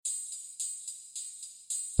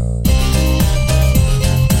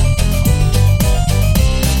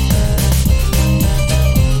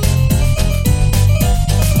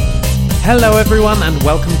Hello everyone and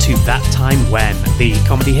welcome to That Time When, the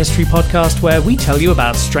comedy history podcast where we tell you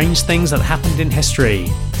about strange things that happened in history.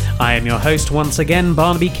 I am your host once again,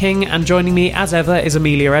 Barnaby King, and joining me as ever is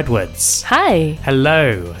Amelia Edwards. Hi.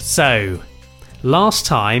 Hello. So, last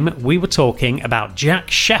time we were talking about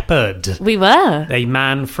Jack Sheppard. We were. A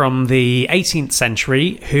man from the 18th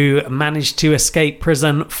century who managed to escape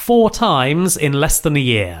prison 4 times in less than a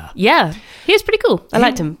year. Yeah, he was pretty cool. I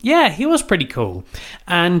liked him. Yeah, he was pretty cool.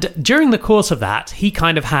 And during the course of that, he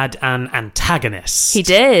kind of had an antagonist. He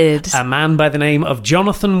did. A man by the name of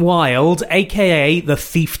Jonathan Wild, aka the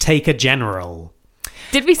Thief-Taker General.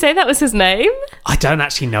 Did we say that was his name? I don't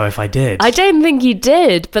actually know if I did. I don't think you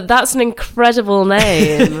did, but that's an incredible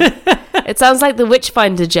name. It sounds like the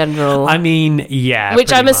Witchfinder General. I mean, yeah.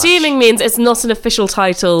 Which I'm much. assuming means it's not an official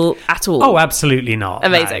title at all. Oh, absolutely not.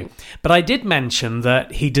 Amazing. No. But I did mention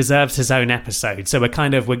that he deserves his own episode. So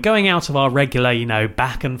we're going out of our regular,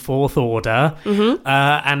 back and forth order. Mm-hmm.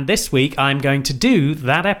 And this week I'm going to do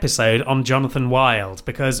that episode on Jonathan Wild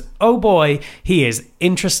because, oh boy, he is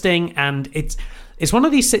interesting, and it's one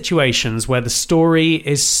of these situations where the story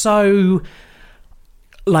is so,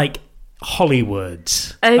 Hollywood.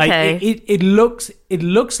 Okay. It looks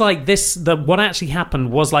like what actually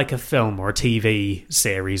happened was like a film or a TV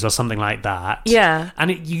series or something like that. Yeah.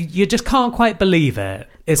 And you just can't quite believe it.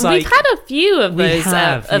 It's We've had a few of those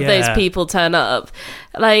those people turn up.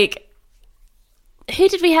 Who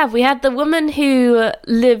did we have? We had the woman who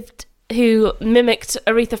mimicked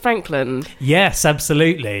Aretha Franklin. Yes,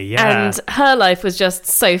 absolutely. Yeah. And her life was just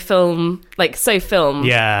so film.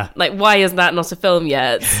 Yeah. Why is that not a film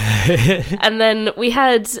yet? And then we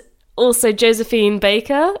had also Josephine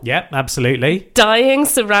Baker. Yep, absolutely. Dying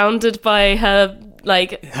surrounded by her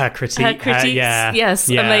critiques. Yeah. Yes,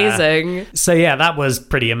 yeah. Amazing. So yeah, that was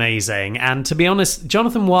pretty amazing. And to be honest,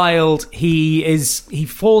 Jonathan Wild, he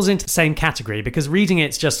falls into the same category because reading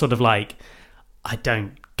it's just sort of I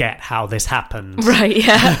don't get how this happened. Right,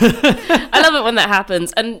 yeah. I love it when that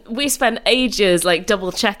happens. And we spend ages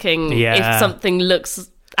double checking if something looks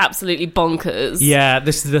absolutely bonkers. Yeah,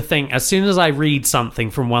 this is the thing. As soon as I read something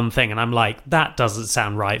from one thing and I'm like, that doesn't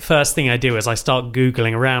sound right, first thing I do is I start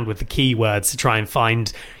Googling around with the keywords to try and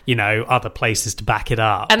find, other places to back it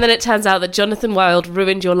up. And then it turns out that Jonathan Wild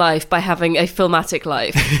ruined your life by having a filmatic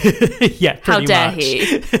life. Yeah, pretty How dare much.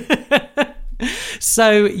 he?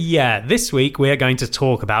 So, yeah, this week we are going to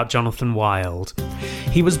talk about Jonathan Wild.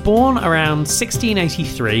 He was born around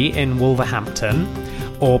 1683 in Wolverhampton,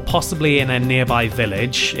 or possibly in a nearby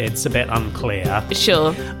village. It's a bit unclear.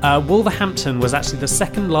 Sure. Wolverhampton was actually the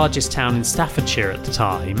second largest town in Staffordshire at the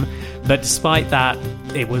time, but despite that,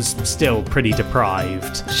 it was still pretty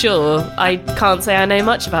deprived. Sure. I can't say I know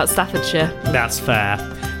much about Staffordshire. That's fair.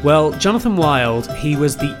 Well, Jonathan Wild, he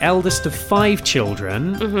was the eldest of 5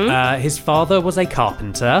 children. Mm-hmm. His father was a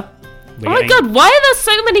carpenter. Oh my God, why are there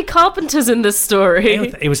so many carpenters in this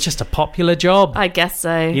story? It was just a popular job. I guess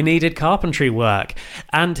so. You needed carpentry work.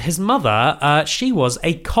 And his mother, she was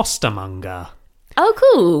a costermonger. Oh,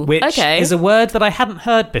 cool. Which is a word that I hadn't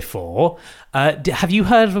heard before. Have you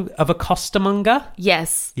heard of a costermonger?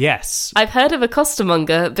 Yes. Yes. I've heard of a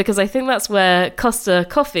costermonger because I think that's where Costa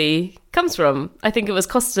Coffee comes from. I think it was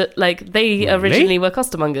Costa, they originally were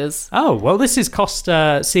costermongers. Oh, well, this is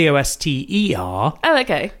Costa, Coster. Oh,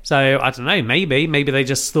 okay. So, I don't know, maybe they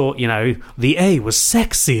just thought, the A was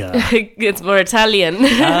sexier. It's more Italian.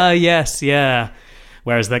 Yes, yeah.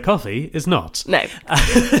 Whereas their coffee is not. No.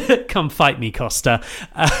 Come fight me, Costa.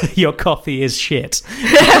 Your coffee is shit.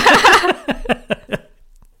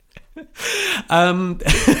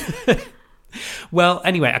 Well,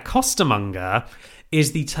 anyway, a costermonger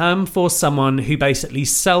is the term for someone who basically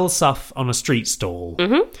sells stuff on a street stall.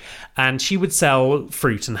 Mm-hmm. And she would sell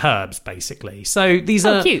fruit and herbs, basically. So these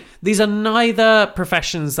are neither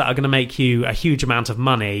professions that are going to make you a huge amount of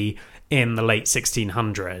money in the late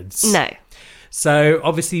 1600s. No. So,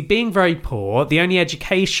 obviously, being very poor, the only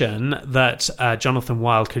education that Jonathan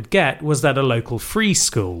Wild could get was at a local free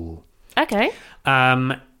school. Okay.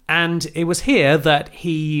 And it was here that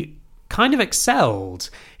he kind of excelled.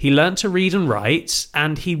 He learned to read and write,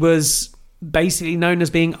 and he was basically known as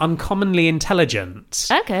being uncommonly intelligent.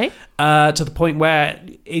 Okay. To the point where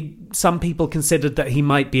some people considered that he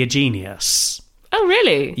might be a genius. Oh,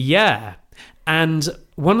 really? Yeah. And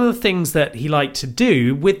one of the things that he liked to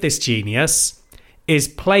do with this genius is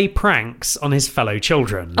play pranks on his fellow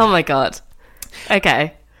children. Oh my God.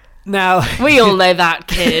 Okay. Now, we all know that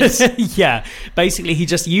kid. Yeah, basically he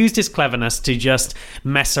just used his cleverness to just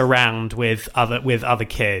mess around with other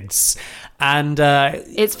kids. And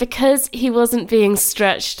it's because he wasn't being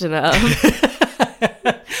stretched enough.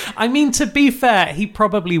 I mean, to be fair, he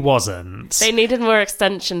probably wasn't. They needed more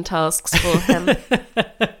extension tasks for him.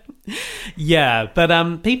 Yeah,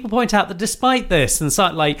 but people point out that despite this, and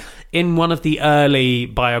so, like in one of the early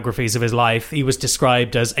biographies of his life, he was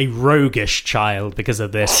described as a roguish child because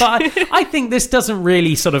of this. But I think this doesn't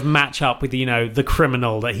really sort of match up with, the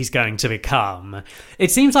criminal that he's going to become.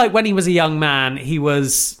 It seems like when he was a young man, he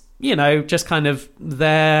was, just kind of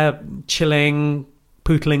there, chilling,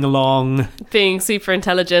 pootling along. Being super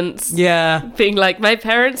intelligent. Yeah. Being like, my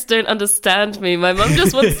parents don't understand me. My mum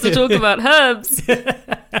just wants to talk about herbs.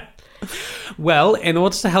 Well, in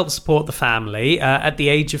order to help support the family, at the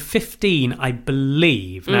age of 15, I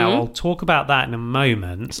believe. Now, I'll talk about that in a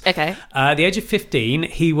moment. Okay. At the age of 15,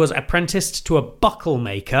 he was apprenticed to a buckle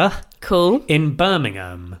maker. Cool. In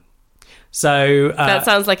Birmingham. So that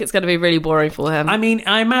sounds like it's going to be really boring for him. I mean,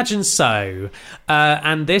 I imagine so.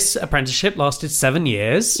 And this apprenticeship lasted 7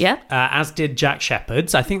 years. Yeah. As did Jack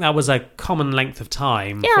Shepherd's. I think that was a common length of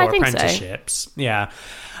time for apprenticeships. So. Yeah.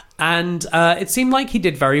 And it seemed like he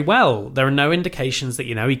did very well. There are no indications that,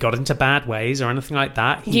 he got into bad ways or anything like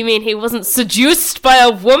that. You mean he wasn't seduced by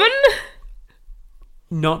a woman?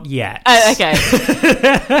 Not yet. Oh,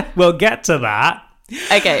 okay. We'll get to that.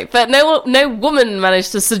 Okay, but no woman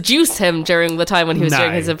managed to seduce him during the time when he was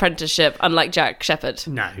doing his apprenticeship, unlike Jack Shepherd.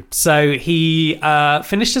 No. So he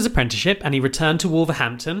finished his apprenticeship and he returned to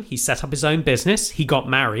Wolverhampton. He set up his own business. He got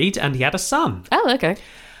married and he had a son. Oh, okay.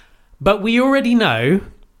 But we already know,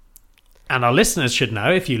 and our listeners should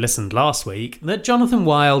know if you listened last week, that Jonathan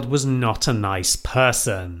Wild was not a nice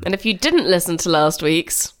person. And if you didn't listen to last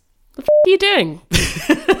week's, what the f*** are you doing?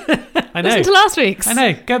 I know. Listen to last week's. I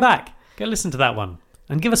know. Go back. Go listen to that one.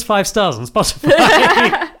 And give us 5 stars on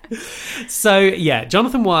Spotify. So, yeah,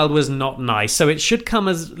 Jonathan Wild was not nice. So it should come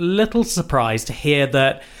as little surprise to hear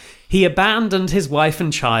that he abandoned his wife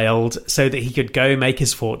and child so that he could go make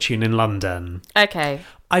his fortune in London. Okay.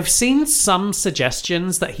 I've seen some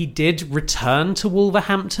suggestions that he did return to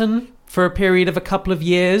Wolverhampton for a period of a couple of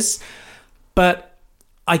years, but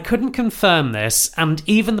I couldn't confirm this, and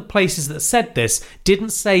even the places that said this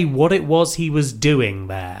didn't say what it was he was doing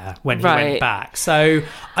there when he went back. So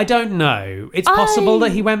I don't know. It's possible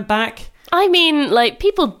that he went back. I mean, like,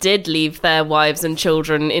 people did leave their wives and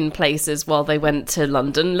children in places while they went to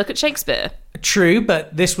London. Look at Shakespeare. True,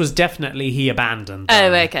 but this was definitely he abandoned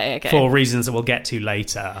them. Oh, okay. For reasons that we'll get to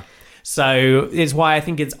later. So it's why I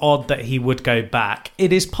think it's odd that he would go back.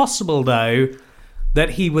 It is possible, though,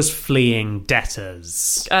 that he was fleeing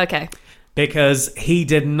debtors. Okay. Because he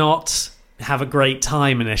did not have a great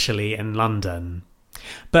time initially in London.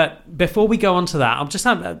 But before we go on to that, I'll just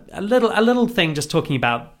have a little thing just talking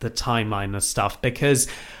about the timeline of stuff, because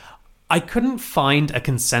I couldn't find a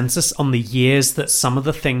consensus on the years that some of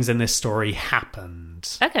the things in this story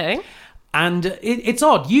happened. Okay. And it's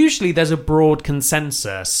odd. Usually there's a broad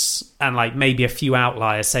consensus and like maybe a few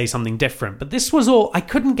outliers say something different. But this was all... I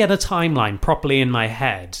couldn't get a timeline properly in my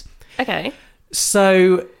head. Okay.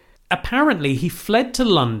 So apparently he fled to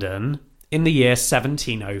London in the year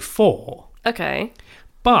 1704. Okay.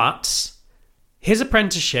 But his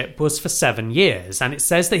apprenticeship was for 7 years. And it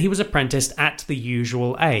says that he was apprenticed at the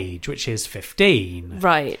usual age, which is 15.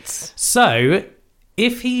 Right. So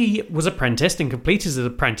if he was apprenticed and completed his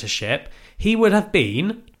apprenticeship, he would have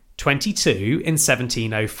been 22 in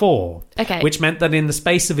 1704. Okay. Which meant that in the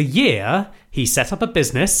space of a year, he set up a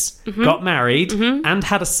business, got married, and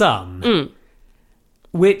had a son.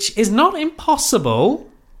 Which is not impossible,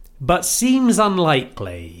 but seems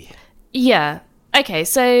unlikely. Yeah. Okay,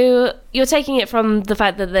 so you're taking it from the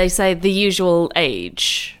fact that they say the usual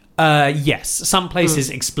age? Yes. Some places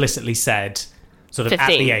explicitly said sort of 15.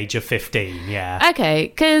 At the age of 15, yeah. Okay,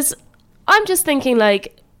 because I'm just thinking,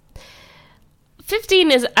 like,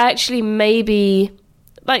 15 is actually maybe...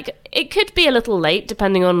 Like, it could be a little late,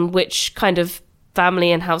 depending on which kind of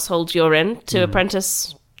family and household you're in, to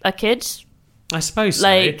apprentice a kid. I suppose so.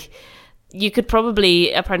 Like, you could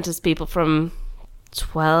probably apprentice people from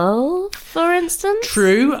 12, for instance.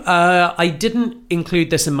 True. I didn't include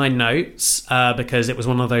this in my notes because it was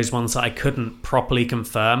one of those ones that I couldn't properly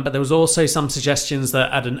confirm. But there was also some suggestions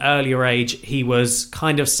that at an earlier age he was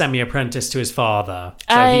kind of semi-apprentice to his father.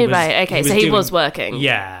 So right. Okay, so he was working.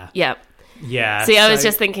 Yeah. Yeah. Yeah. See, I was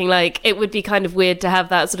just thinking, like, it would be kind of weird to have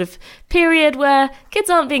that sort of period where kids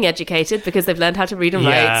aren't being educated because they've learned how to read and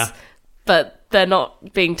write, but they're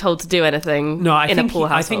not being told to do anything in a poor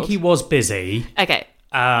household. I think he was busy. Okay.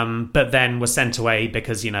 but then was sent away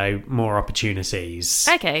because, more opportunities.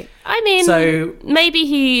 Okay. I mean, So- maybe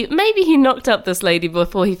he knocked up this lady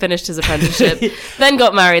before he finished his apprenticeship, then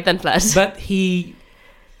got married, then fled. But he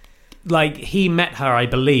met her, I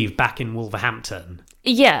believe, back in Wolverhampton.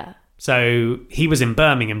 Yeah. So he was in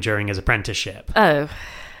Birmingham during his apprenticeship. Oh.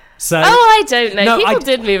 So I don't know. No, People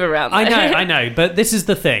did move around. I know, but this is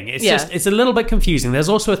the thing. It's it's a little bit confusing. There's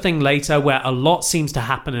also a thing later where a lot seems to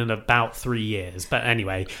happen in about 3 years. But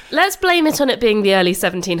anyway, Let's blame it on it being the early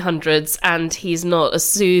 1700s and he's not a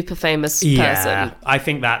super famous person. yeah, I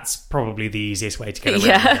think that's probably the easiest way to get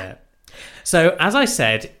around it. So, as I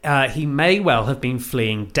said, he may well have been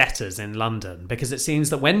fleeing debtors in London, because it seems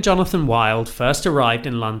that when Jonathan Wild first arrived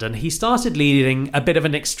in London, he started leading a bit of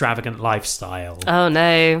an extravagant lifestyle. Oh,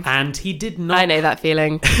 no. And he did not... I know that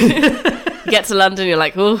feeling. You get to London, you're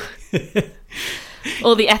like, oh,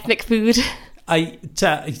 all the ethnic food.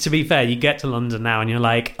 To be fair, you get to London now and you're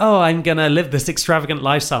like, oh, I'm going to live this extravagant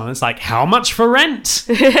lifestyle. And it's like, how much for rent?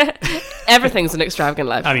 Everything's an extravagant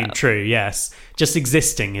lifestyle. I mean, true, yes. Just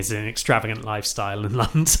existing is an extravagant lifestyle in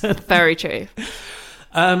London. Very true.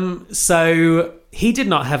 So he did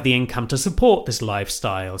not have the income to support this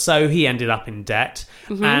lifestyle. So he ended up in debt.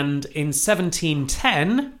 Mm-hmm. And in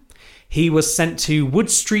 1710, he was sent to Wood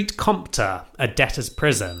Street Compter, a debtor's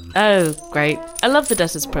prison. Oh, great. I love the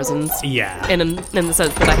debtors' prisons. Yeah. In the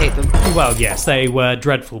sense that I hate them. Well, yes, they were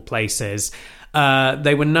dreadful places.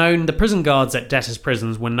 The prison guards at debtors'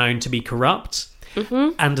 prisons were known to be corrupt.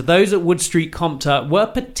 Mm-hmm. And those at Wood Street Compter were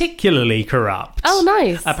particularly corrupt. Oh,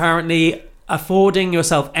 nice. Apparently, affording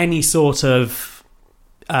yourself any sort of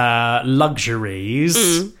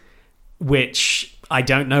luxuries, which I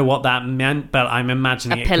don't know what that meant, but I'm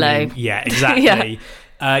imagining a pillow. Yeah, exactly.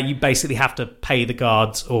 Yeah. You basically have to pay the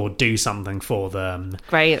guards or do something for them.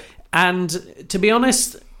 Great. And to be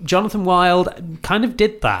honest, Jonathan Wild kind of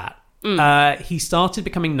did that. He started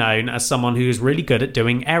becoming known as someone who was really good at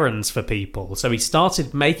doing errands for people. So he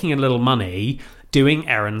started making a little money doing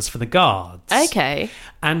errands for the guards. Okay.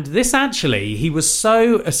 And this actually, he was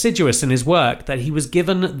so assiduous in his work that he was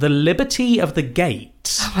given the liberty of the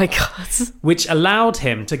gate. Oh my God. Which allowed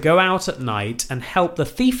him to go out at night and help the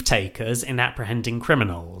thief takers in apprehending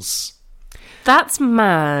criminals. That's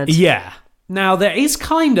mad. Yeah. Now, there is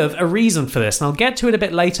kind of a reason for this, and I'll get to it a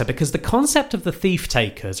bit later, because the concept of the thief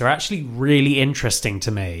takers are actually really interesting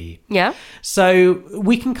to me. Yeah. So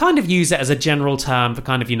we can kind of use it as a general term for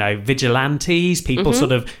kind of, vigilantes, people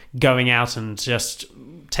sort of going out and just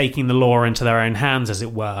taking the law into their own hands, as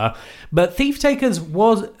it were. But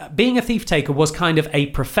being a thief taker was kind of a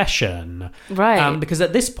profession. Right. Because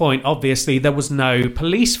at this point, obviously, there was no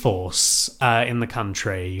police force in the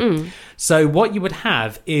country. So what you would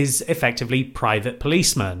have is effectively private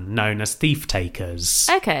policemen known as thief takers.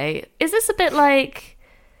 Okay. Is this a bit like...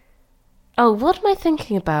 Oh, what am I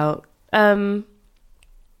thinking about?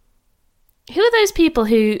 Who are those people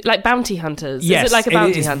who, like, bounty hunters? Yes, is it like a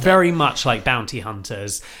bounty it is hunter? very much like bounty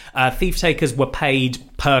hunters. Thief takers were paid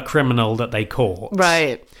per criminal that they caught.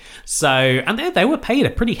 Right. So, and they were paid a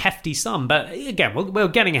pretty hefty sum. But again, we're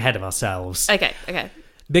getting ahead of ourselves. Okay.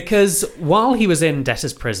 Because while he was in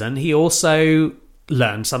debtor's prison, he also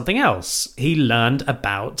learned something else. He learned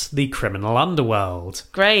about the criminal underworld.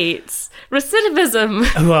 Great.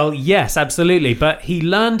 Recidivism. Well, yes, absolutely. But he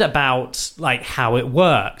learned about how it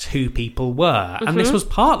worked, who people were. And this was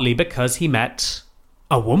partly because he met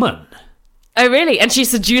a woman. Oh, really? And she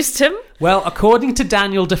seduced him? Well, according to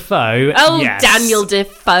Daniel Defoe, Oh, yes. Daniel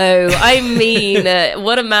Defoe. I mean,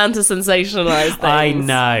 what a man to sensationalise things. I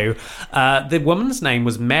know. The woman's name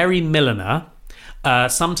was Mary Milliner,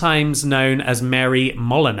 sometimes known as Mary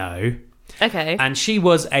Molyneux. Okay. And she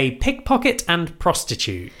was a pickpocket and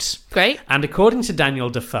prostitute. Great. And according to Daniel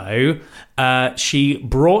Defoe, she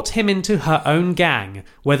brought him into her own gang.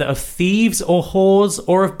 Whether of thieves or whores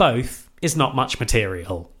or of both is not much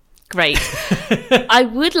material. Great. I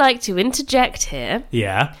would like to interject here.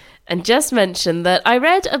 Yeah. And just mention that I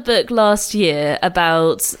read a book last year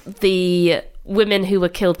about the women who were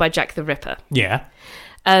killed by Jack the Ripper. Yeah.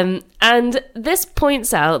 And this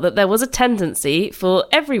points out that there was a tendency for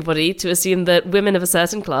everybody to assume that women of a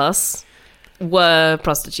certain class were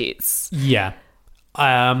prostitutes. Yeah.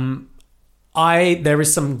 There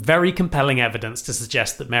is some very compelling evidence to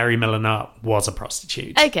suggest that Mary Milliner was a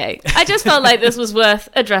prostitute. Okay. I just felt like this was worth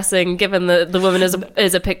addressing, given that the woman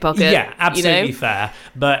is a pickpocket. Yeah, absolutely fair.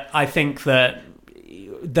 But I think that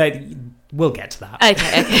we'll get to that.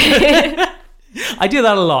 Okay. I do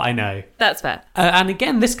that a lot, I know. That's fair. And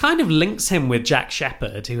again, this kind of links him with Jack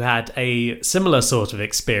Shepherd, who had a similar sort of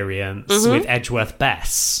experience with Edgeworth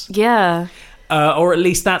Bess. Yeah. Or at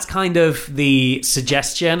least that's kind of the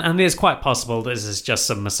suggestion. And it's quite possible this is just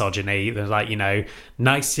some misogyny. They're like,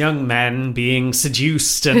 nice young men being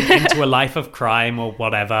seduced and into a life of crime or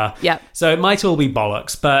whatever. Yeah. So it might all be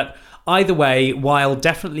bollocks. But either way, Wilde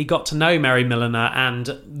definitely got to know Mary Milliner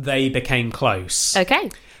and they became close. Okay.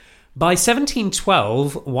 By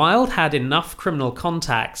 1712, Wilde had enough criminal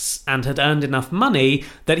contacts and had earned enough money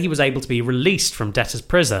that he was able to be released from debtor's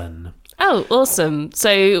prison. Oh, awesome.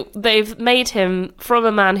 So they've made him from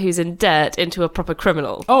a man who's in debt into a proper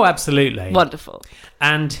criminal. Oh, absolutely. Wonderful.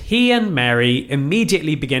 And he and Mary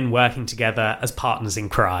immediately begin working together as partners in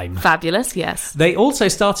crime. Fabulous, yes. They also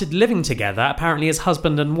started living together, apparently as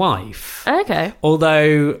husband and wife. Okay.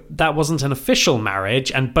 Although that wasn't an official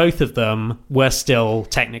marriage, and both of them were still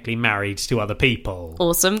technically married to other people.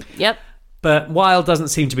 Awesome, yep. But Wilde doesn't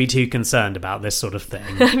seem to be too concerned about this sort of thing.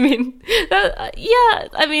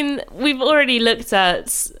 We've already looked at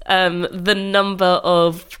the number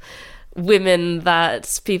of women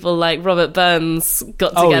that people like Robert Burns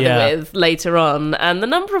got together with later on, and the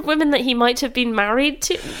number of women that he might have been married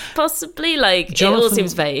to, possibly. It all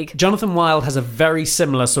seems vague. Jonathan Wilde has a very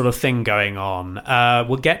similar sort of thing going on.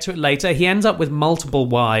 We'll get to it later. He ends up with multiple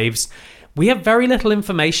wives. We have very little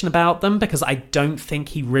information about them because I don't think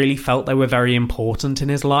he really felt they were very important in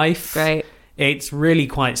his life. Great. It's really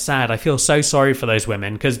quite sad. I feel so sorry for those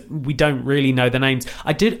women because we don't really know their names.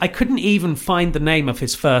 I couldn't even find the name of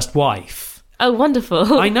his first wife. Oh,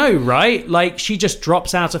 wonderful. I know, right? She just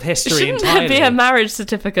drops out of history entirely. Shouldn't there be a marriage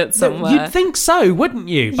certificate somewhere? You'd think so, wouldn't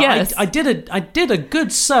you? But yes. I did a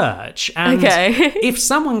good search, and if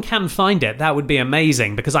someone can find it, that would be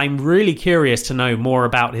amazing, because I'm really curious to know more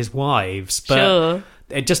about his wives. But sure.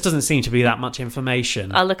 It just doesn't seem to be that much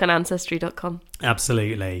information. I'll look on Ancestry.com.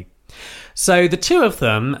 Absolutely. So the two of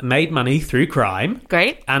them made money through crime.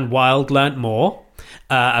 Great. And Wilde learnt more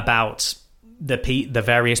about the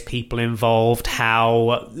various people involved,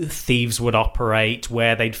 how thieves would operate,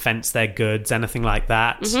 where they'd fence their goods, anything like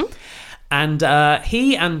that. Mm-hmm. And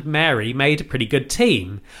he and Mary made a pretty good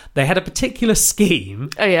team. They had a particular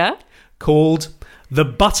scheme. Oh, yeah? Called the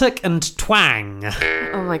Buttock and Twang.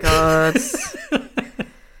 Oh, my God.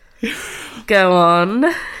 Go on.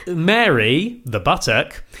 Mary, the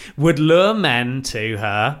buttock, would lure men to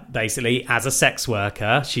her, basically, as a sex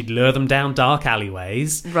worker. She'd lure them down dark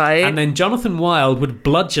alleyways. Right. And then Jonathan Wilde would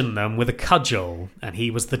bludgeon them with a cudgel, and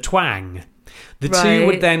he was the twang. The two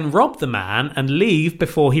would then rob the man and leave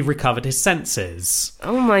before he recovered his senses.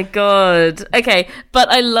 Oh my God. Okay, but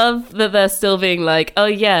I love that they're still being like, oh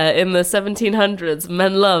yeah, in the 1700s,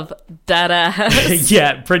 men love dad ass.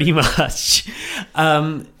 Yeah, pretty much.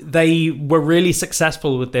 They were really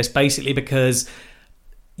successful with this, basically because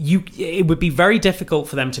it would be very difficult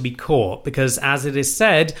for them to be caught, because as it is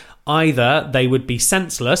said, either they would be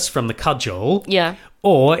senseless from the cudgel,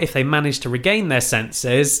 or if they managed to regain their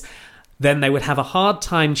senses, then they would have a hard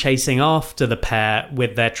time chasing after the pair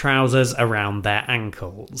with their trousers around their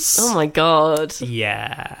ankles. Oh my God.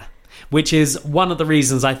 Yeah. Which is one of the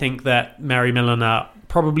reasons I think that Mary Milliner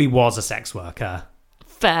probably was a sex worker.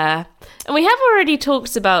 Fair. And we have already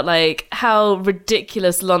talked about how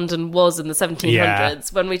ridiculous London was in the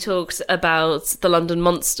 1700s when we talked about the London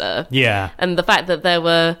Monster. Yeah. And the fact that there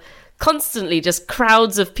were constantly just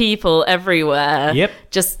crowds of people everywhere. Yep.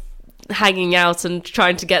 Just hanging out and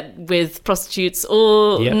trying to get with prostitutes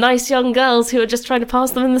or nice young girls who are just trying to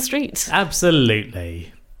pass them in the street.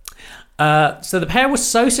 Absolutely. So the pair was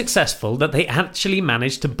so successful that they actually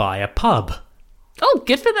managed to buy a pub. Oh,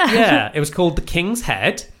 good for them. Yeah, it was called the King's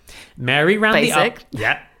Head. Mary ran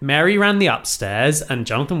Mary ran the upstairs and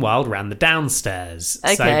Jonathan Wilde ran the downstairs.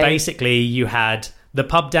 Okay. So basically you had the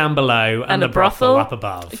pub down below and the brothel up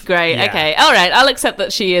above. Great, okay. All right, I'll accept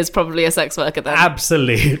that she is probably a sex worker then.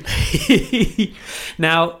 Absolutely.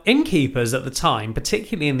 Now, innkeepers at the time,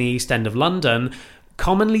 particularly in the East End of London,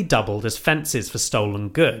 commonly doubled as fences for stolen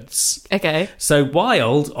goods. Okay. So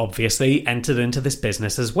Wilde, obviously, entered into this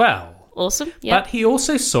business as well. Awesome, yeah. But he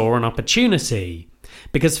also saw an opportunity,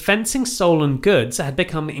 because fencing stolen goods had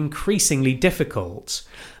become increasingly difficult.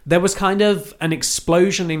 There was kind of an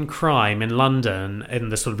explosion in crime in London in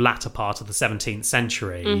the sort of latter part of the 17th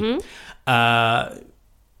century,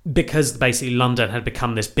 because basically London had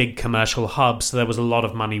become this big commercial hub, so there was a lot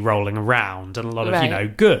of money rolling around and a lot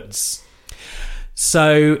of, goods.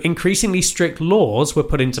 So increasingly strict laws were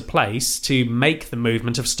put into place to make the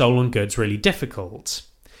movement of stolen goods really difficult.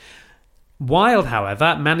 Wilde,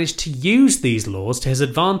 however, managed to use these laws to his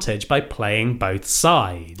advantage by playing both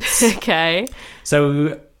sides. Okay.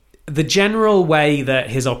 So the general way that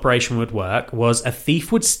his operation would work was a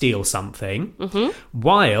thief would steal something.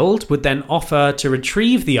 Wilde would then offer to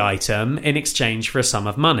retrieve the item in exchange for a sum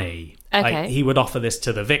of money. Okay. He would offer this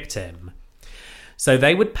to the victim. So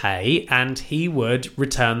they would pay, and he would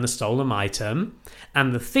return the stolen item,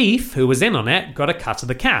 and the thief who was in on it got a cut of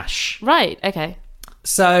the cash. Right, okay.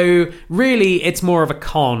 So really, it's more of a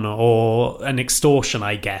con or an extortion,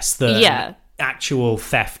 I guess, than actual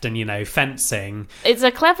theft and, fencing. It's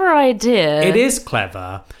a clever idea. It is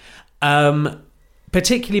clever.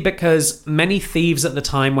 Particularly because many thieves at the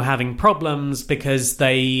time were having problems because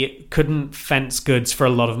they couldn't fence goods for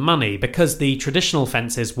a lot of money, because the traditional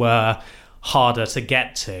fences were harder to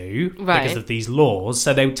get to because of these laws.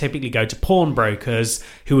 So they would typically go to pawnbrokers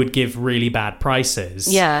who would give really bad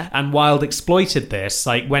prices. Yeah. And Wilde exploited this.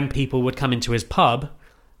 Like when people would come into his pub,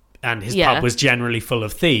 and his pub was generally full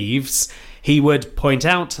of thieves, he would point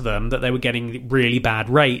out to them that they were getting really bad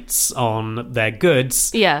rates on their goods.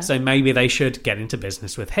 Yeah. So maybe they should get into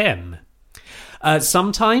business with him.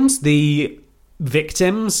 Sometimes the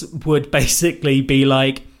victims would basically be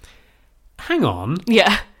like, hang on.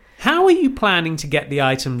 Yeah. How are you planning to get the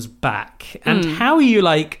items back? And how are you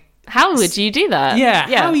how would you do that? Yeah,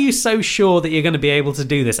 how are you so sure that you're going to be able to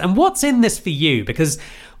do this? And what's in this for you? Because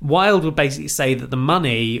Wilde would basically say that the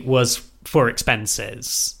money was for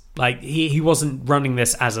expenses. Like he wasn't running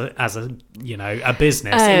this as a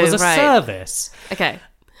business. It was a service. Okay.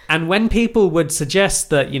 And when people would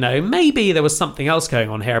suggest that, maybe there was something else going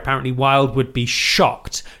on here, apparently Wilde would be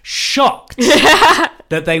shocked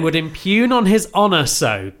that they would impugn on his honour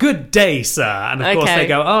so. Good day, sir. And of course they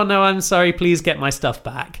go, oh no, I'm sorry, please get my stuff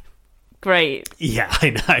back. Great. Yeah,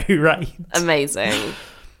 I know, right? Amazing.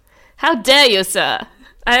 How dare you, sir?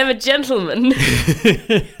 I am a gentleman.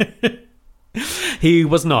 He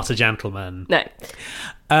was not a gentleman.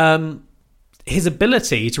 No. His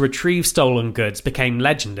ability to retrieve stolen goods became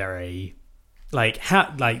legendary.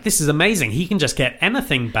 This is amazing. He can just get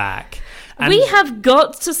anything back. And we have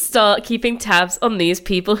got to start keeping tabs on these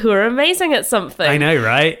people who are amazing at something. I know,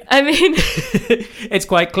 right? I mean... It's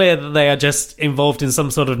quite clear that they are just involved in some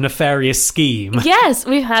sort of nefarious scheme. Yes,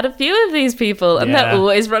 we've had a few of these people, and they're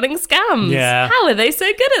always running scams. Yeah. How are they so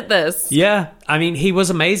good at this? Yeah, I mean, he was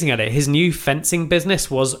amazing at it. His new fencing business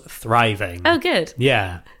was thriving. Oh, good.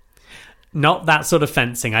 Yeah. Not that sort of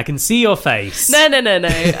fencing. I can see your face. No.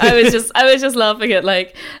 I was just laughing at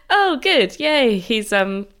oh, good, yay, he's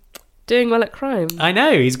doing well at crime. I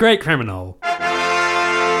know, he's a great criminal.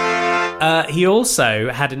 He also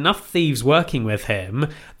had enough thieves working with him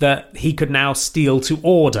that he could now steal to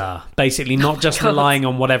order, basically not just relying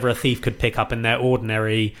on whatever a thief could pick up in their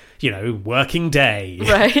ordinary, working day.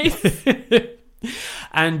 Right.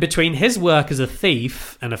 And between his work as a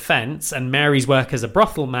thief, an offence, and Mary's work as a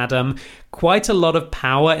brothel madam, quite a lot of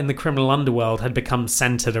power in the criminal underworld had become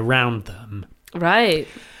centred around them. Right.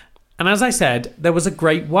 And as I said, there was a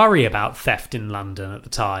great worry about theft in London at the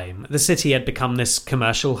time. The city had become this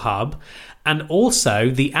commercial hub, and also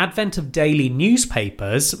the advent of daily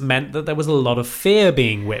newspapers meant that there was a lot of fear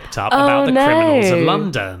being whipped up about the criminals of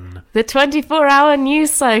London. The 24-hour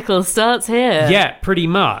news cycle starts here. Yeah, pretty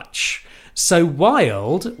much. So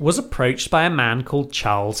Wilde was approached by a man called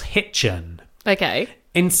Charles Hitchin. Okay.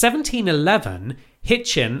 In 1711,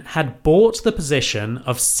 Hitchin had bought the position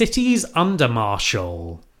of City's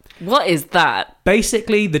Under-Marshal. What is that?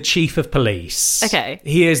 Basically, the chief of police. Okay.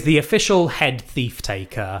 He is the official head thief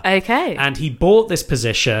taker. Okay. And he bought this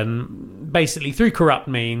position basically through corrupt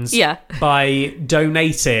means. Yeah. By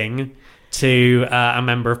donating to a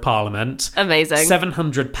member of parliament. Amazing.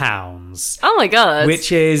 £700. Oh my god. Which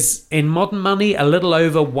is, in modern money, a little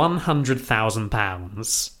over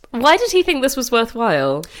 £100,000. Why did he think this was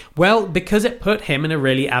worthwhile? Well, because it put him in a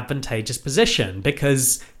really advantageous position,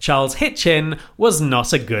 because Charles Hitchin was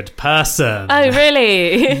not a good person. Oh,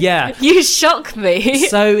 really? Yeah. You shock me.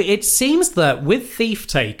 So it seems that with thief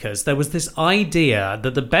takers, there was this idea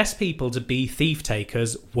that the best people to be thief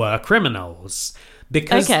takers were criminals.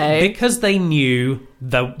 Because they knew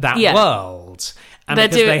that world. And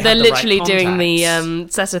they're literally doing the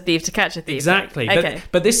set a thief to catch a thief. Exactly. Okay.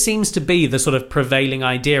 But this seems to be the sort of prevailing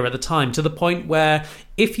idea at the time, to the point where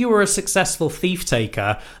if you were a successful thief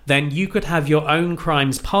taker, then you could have your own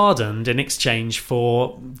crimes pardoned in exchange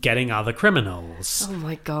for getting other criminals. Oh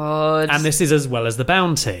my god. And this is as well as the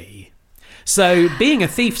bounty. So being a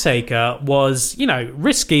thief taker was,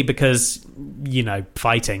 risky because,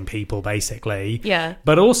 fighting people basically. Yeah.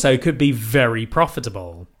 But also could be very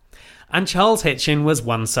profitable. And Charles Hitchin was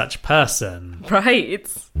one such person. Right.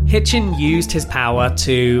 Hitchin used his power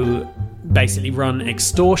to basically run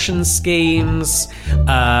extortion schemes.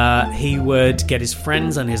 He would get his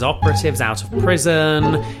friends and his operatives out of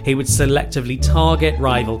prison. He would selectively target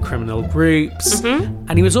rival criminal groups.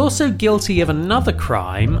 And he was also guilty of another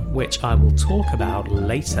crime, which I will talk about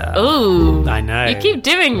later. Ooh. I know. You keep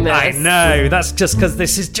doing this. I know. That's just because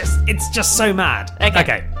it's just so mad.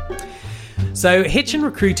 Okay. So Hitchin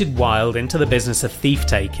recruited Wilde into the business of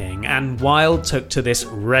thief-taking, and Wilde took to this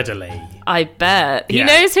readily. I bet. He Yeah.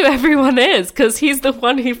 knows who everyone is, because he's the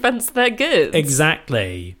one who fenced their goods.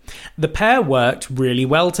 Exactly. The pair worked really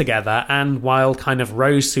well together, and Wilde kind of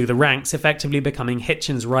rose through the ranks, effectively becoming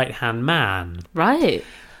Hitchin's right-hand man. Right.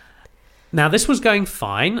 Now, this was going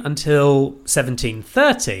fine until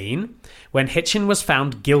 1713, when Hitchin was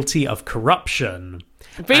found guilty of corruption.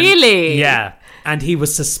 Really? Yeah. And he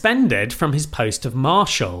was suspended from his post of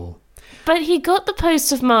marshal. But he got the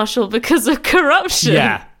post of marshal because of corruption.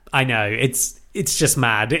 Yeah, I know. It's just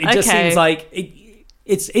mad. It just Okay. seems like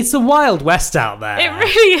it's the Wild West out there. It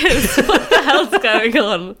really is. What the hell's going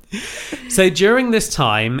on? So during this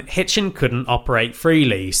time, Hitchin couldn't operate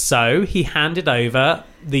freely, so he handed over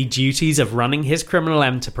the duties of running his criminal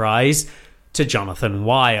enterprise to Jonathan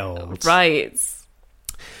Wild. Right.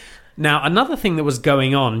 Now, another thing that was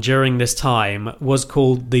going on during this time was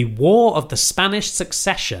called the War of the Spanish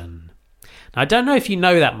Succession. Now, I don't know if you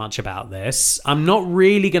know that much about this. I'm not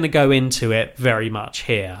really going to go into it very much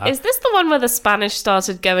here. Is this the one where the Spanish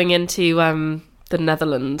started going into the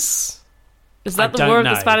Netherlands? Is that I the don't War of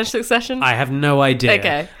know. the Spanish Succession? I have no idea.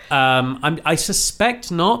 Okay. I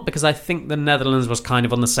suspect not, because I think the Netherlands was kind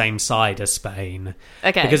of on the same side as Spain.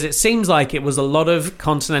 Okay. Because it seems like it was a lot of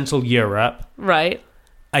continental Europe Right.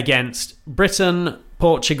 against Britain,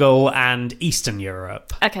 Portugal, and Eastern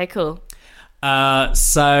Europe. Okay, cool.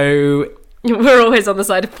 So, We're always on the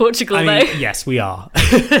side of Portugal, I though. mean, yes, we are.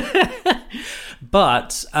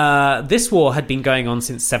 But this war had been going on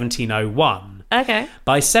since 1701. Okay.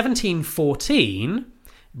 By 1714,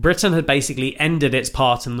 Britain had basically ended its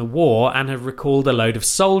part in the war and had recalled a load of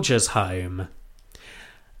soldiers home.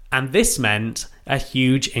 And this meant a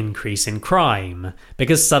huge increase in crime,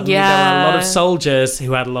 because suddenly there were a lot of soldiers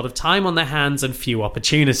who had a lot of time on their hands and few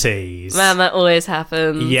opportunities. Man, that always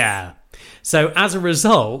happens. Yeah. So as a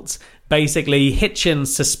result, basically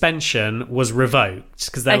Hitchin's suspension was revoked,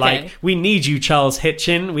 because they're Okay. like, we need you, Charles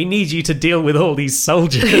Hitchin. We need you to deal with all these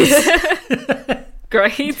soldiers.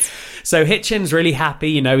 Great. So Hitchin's really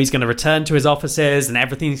happy, he's going to return to his offices and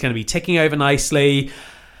everything's going to be ticking over nicely.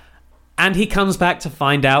 And he comes back to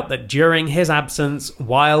find out that during his absence,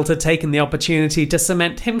 Wilde had taken the opportunity to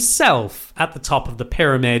cement himself at the top of the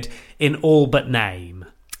pyramid in all but name.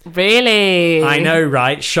 Really? I know,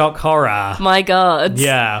 right? Shock horror. My God.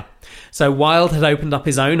 Yeah. So Wilde had opened up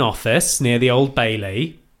his own office near the Old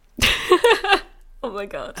Bailey, Oh my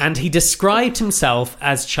God. and he described himself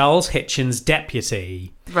as Charles Hitchin's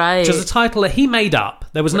deputy. Right. Which was a title that he made up.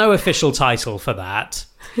 There was no official title for that.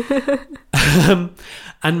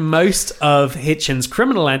 And most of Hitchin's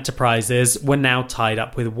criminal enterprises were now tied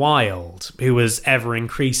up with Wilde, who was ever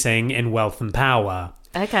increasing in wealth and power.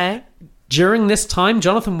 Okay. During this time,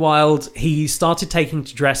 Jonathan Wilde, he started taking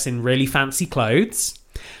to dress in really fancy clothes.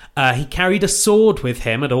 He carried a sword with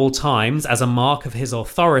him at all times as a mark of his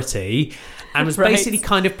authority, and was Right. basically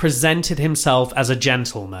kind of presented himself as a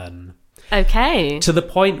gentleman. Okay. To the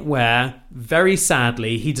point where, very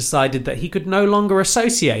sadly, he decided that he could no longer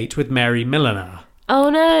associate with Mary Milliner, Oh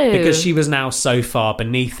no. because she was now so far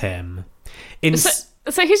beneath him.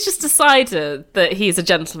 So he's just decided that he's a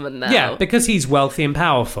gentleman now. Yeah, because he's wealthy and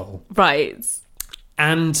powerful. Right.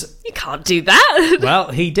 And, You can't do that.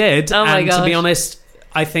 well, he did. Oh my and to be gosh. honest,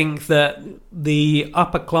 I think that the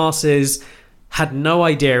upper classes had no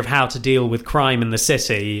idea of how to deal with crime in the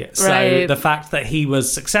city. So Right. the fact that he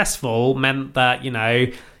was successful meant that,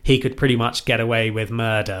 he could pretty much get away with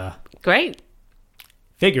murder. Great.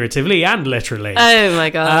 Figuratively and literally. Oh my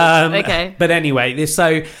God. Okay. But anyway,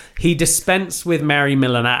 so he dispensed with Mary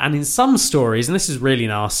Milliner, and in some stories, and this is really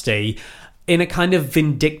nasty, in a kind of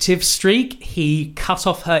vindictive streak, he cut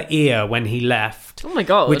off her ear when he left. Oh my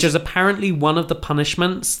God. Which is apparently one of the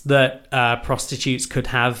punishments that prostitutes could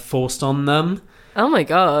have forced on them. Oh my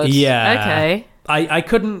God. Yeah. Okay. I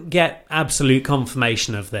couldn't get absolute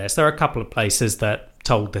confirmation of this. There are a couple of places that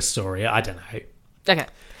told this story. I don't know. Okay.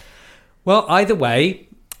 Well, either way,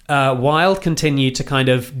 Wilde continued to kind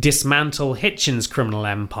of dismantle Hitchin's criminal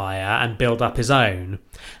empire and build up his own.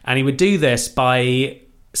 And he would do this by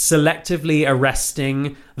selectively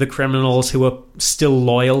arresting the criminals who were still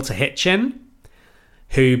loyal to Hitchin,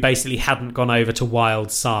 who basically hadn't gone over to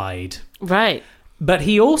Wilde's side. Right. But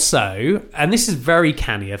he also, and this is very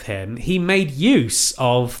canny of him, he made use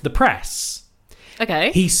of the press.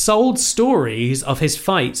 Okay. He sold stories of his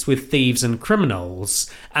fights with thieves and criminals,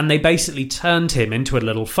 and they basically turned him into a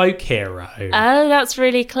little folk hero. Oh, that's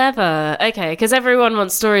really clever. Okay, because everyone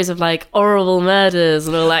wants stories of like horrible murders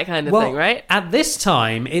and all that kind of thing, right? At this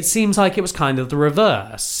time, it seems like it was kind of the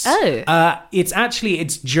reverse. Oh.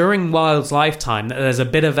 It's during Wilde's lifetime that there's a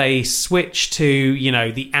bit of a switch to, you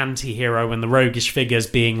know, the anti-hero and the roguish figures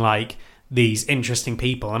being like these interesting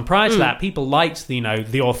people. And prior to that, people liked, you know,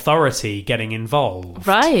 the authority getting involved.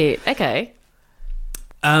 Right, okay.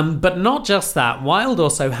 But not just that, Wilde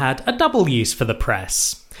also had a double use for the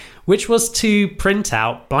press, which was to print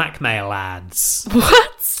out blackmail ads.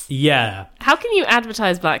 What? Yeah. How can you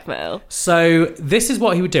advertise blackmail? So this is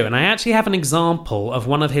what he would do, and I actually have an example of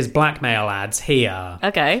one of his blackmail ads here.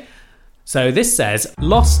 Okay. So this says,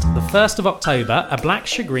 lost the 1st of October, a black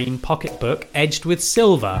shagreen pocketbook edged with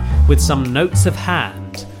silver with some notes of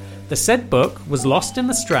hand. The said book was lost in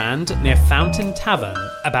the Strand near Fountain Tavern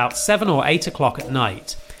about 7 or 8 o'clock at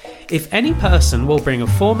night. If any person will bring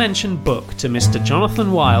aforementioned book to Mr.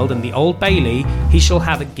 Jonathan Wilde in the Old Bailey, he shall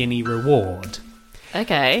have a guinea reward.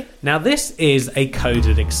 Okay. Now this is a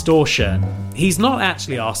coded extortion. He's not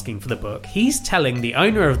actually asking for the book, he's telling the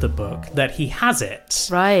owner of the book that he has it.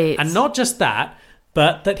 Right. And not just that,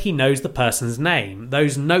 but that he knows the person's name.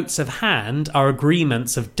 Those notes of hand are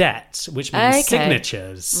agreements of debt, which means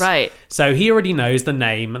signatures. Right. So he already knows the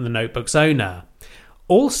name and the notebook's owner.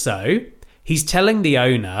 Also, he's telling the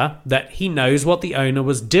owner that he knows what the owner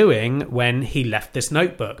was doing when he left this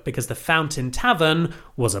notebook, because the Fountain Tavern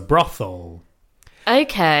was a brothel.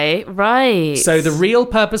 Okay, right. So the real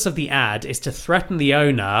purpose of the ad is to threaten the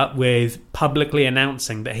owner with publicly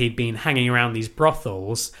announcing that he'd been hanging around these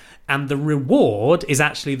brothels, and the reward is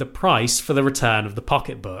actually the price for the return of the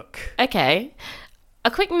pocketbook. Okay.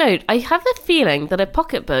 A quick note, I have a feeling that a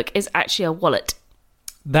pocketbook is actually a wallet.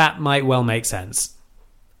 That might well make sense.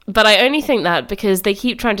 But I only think that because they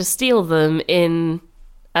keep trying to steal them in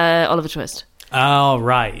Oliver Twist. Oh,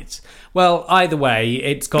 right. Well, either way,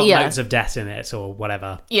 it's got notes of debt in it or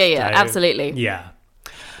whatever. Yeah, So, absolutely. Yeah.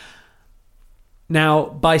 Now,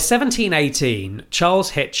 by 1718,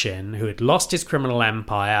 Charles Hitchin, who had lost his criminal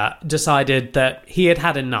empire, decided that he had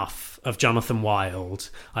had enough of Jonathan Wilde.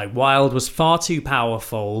 Wilde was far too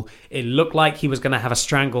powerful. It looked like he was going to have a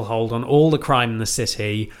stranglehold on all the crime in the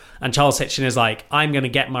city. And Charles Hitchin is like, I'm going to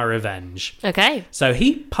get my revenge. Okay. So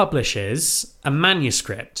he publishes a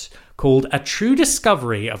manuscript called A True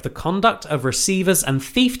Discovery of the Conduct of Receivers and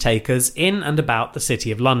Thief-Takers in and About the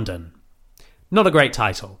City of London. Not a great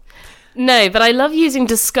title. No, but I love using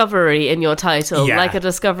discovery in your title, Yeah. like a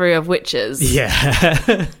discovery of witches.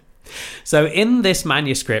 Yeah. So in this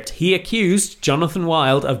manuscript, he accused Jonathan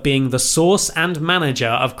Wilde of being the source and manager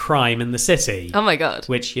of crime in the city. Oh my god.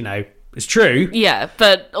 Which, you know, is true. Yeah,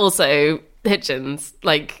 but also Hitchens,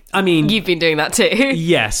 like, I mean, you've been doing that too.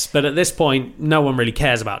 yes, but at this point, no one really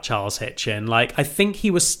cares about Charles Hitchin. Like, I think he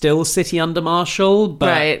was still city under marshal, but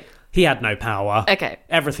Right. he had no power. Okay.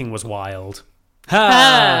 Everything was Wilde.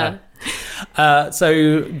 Ha!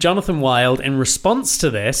 So Jonathan Wilde, in response to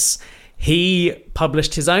this, he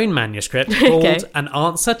published his own manuscript called An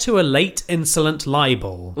Answer to a Late Insolent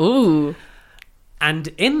Libel. Ooh. And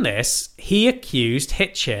in this, he accused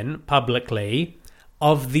Hitchin publicly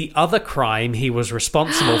of the other crime he was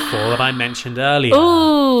responsible for that I mentioned earlier.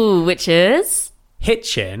 Ooh, which is?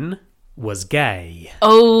 Hitchin was gay.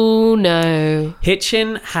 Oh no.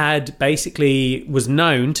 Hitchin was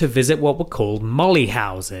known to visit what were called molly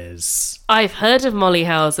houses. I've heard of molly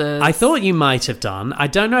houses. I thought you might have done. I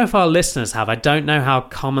don't know if our listeners have. I don't know how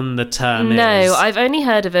common the term is. No, I've only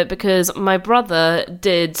heard of it because my brother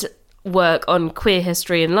did work on queer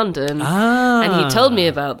history in London, and he told me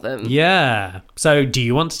about them. Yeah. So do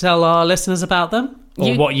you want to tell our listeners about them?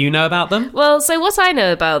 Or what you know about them? Well, so what I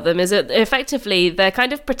know about them is that effectively they're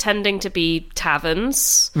kind of pretending to be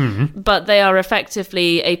taverns, but they are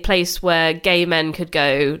effectively a place where gay men could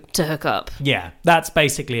go to hook up. Yeah, that's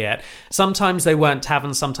basically it. Sometimes they weren't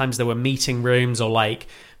taverns, sometimes they were meeting rooms or like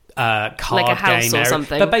card like a house game or area.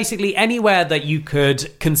 something. But basically anywhere that you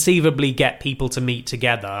could conceivably get people to meet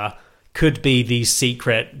together could be these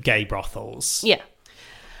secret gay brothels. Yeah.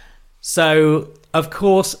 So, of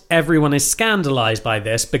course, everyone is scandalised by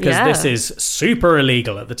this because this is super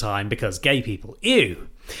illegal at the time because gay people, ew.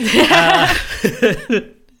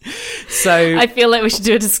 So I feel like we should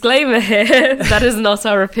do a disclaimer here. That is not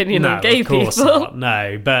our opinion on gay people. Not,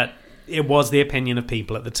 no, but it was the opinion of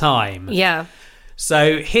people at the time. Yeah.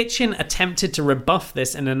 So Hitchin attempted to rebuff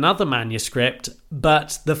this in another manuscript,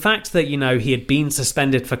 but the fact that, you know, he had been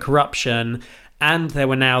suspended for corruption and there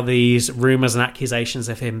were now these rumours and accusations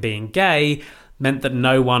of him being gay, meant that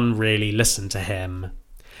no one really listened to him.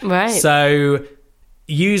 Right. So,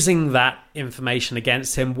 using that information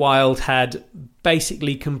against him, Wilde had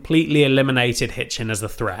basically completely eliminated Hitchin as a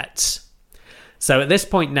threat. So at this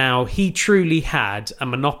point now, he truly had a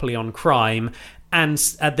monopoly on crime, and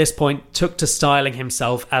at this point took to styling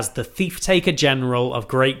himself as the thief-taker general of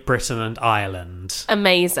Great Britain and Ireland.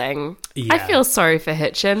 Amazing. Yeah. I feel sorry for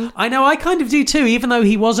Hitchin. I know, I kind of do too, even though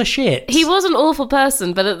he was a shit. He was an awful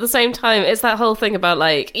person, but at the same time, it's that whole thing about,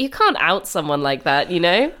 like, you can't out someone like that, you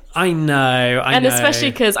know? I know. And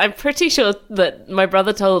especially because I'm pretty sure that my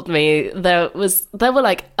brother told me there were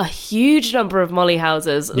like a huge number of Molly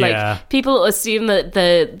houses. Yeah. Like, people assume that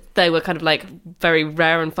they were kind of like very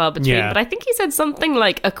rare and far between. Yeah. But I think he said something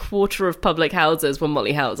like a quarter of public houses were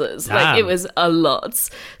Molly houses. Damn. Like, it was a lot.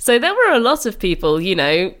 So there were a lot of people, you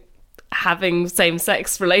know, having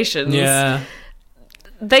same-sex relations. Yeah.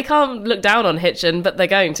 They can't look down on Hitchin, but they're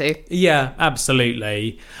going to. Yeah,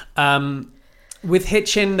 absolutely. With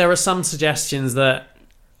Hitchin, there are some suggestions that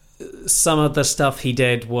some of the stuff he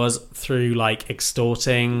did was through, like,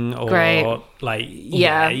 extorting or, Great. like...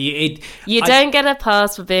 Yeah. You don't get a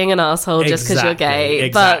pass for being an asshole just because you're gay.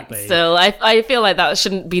 Exactly. But still, I feel like that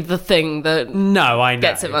shouldn't be the thing that No, I know.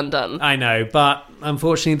 gets him undone. I know, but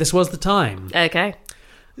unfortunately, this was the time. Okay.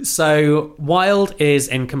 So, Wilde is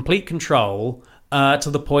in complete control to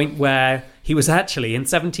the point where he was actually, in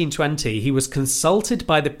 1720, he was consulted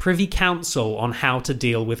by the Privy Council on how to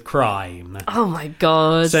deal with crime. Oh my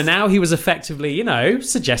god. So now he was effectively, you know,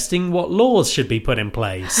 suggesting what laws should be put in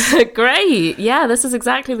place. Great. Yeah, this is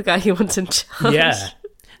exactly the guy you want in charge. Yeah.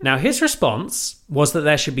 Now, his response was that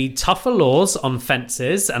there should be tougher laws on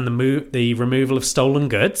fences and the removal of stolen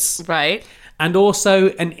goods. Right. And also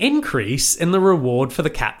an increase in the reward for the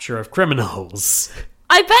capture of criminals.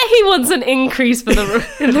 I bet he wants an increase for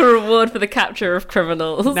in the reward for the capture of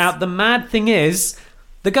criminals. Now, the mad thing is,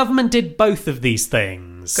 the government did both of these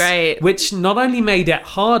things. Great. Which not only made it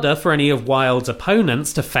harder for any of Wilde's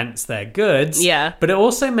opponents to fence their goods, Yeah. but it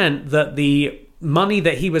also meant that the money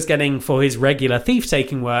that he was getting for his regular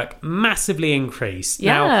thief-taking work massively increased.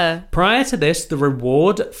 Yeah. Now, prior to this, the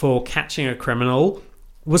reward for catching a criminal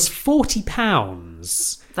was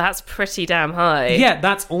 £40. That's pretty damn high. Yeah,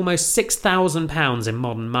 that's almost £6,000 in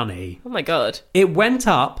modern money. Oh my god. It went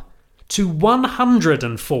up to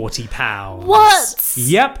 £140. What?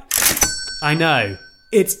 Yep. I know.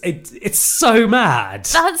 It's so mad.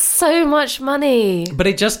 That's so much money. But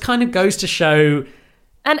it just kind of goes to show...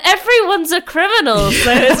 And everyone's a criminal,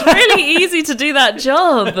 so it's really easy to do that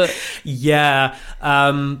job. Yeah.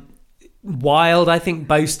 Wilde, I think,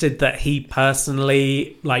 boasted that he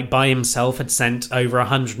personally, like, by himself, had sent over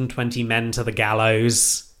 120 men to the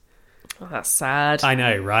gallows. Oh, that's sad. I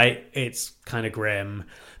know, right? It's kind of grim.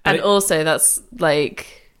 But And also, that's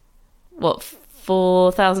like, what,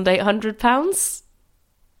 £4,800?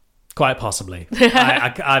 Quite possibly.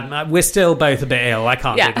 We're still both a bit ill. I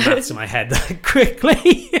can't do the maths in my head that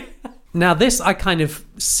quickly. Now, this I kind of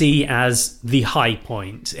see as the high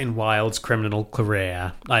point in Wilde's criminal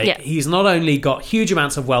career. Like, he's not only got huge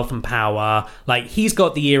amounts of wealth and power, like, he's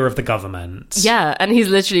got the ear of the government. Yeah, and he's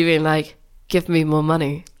literally being like, give me more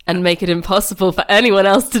money and make it impossible for anyone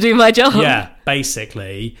else to do my job. Yeah,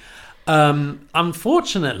 basically.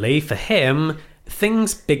 Unfortunately for him,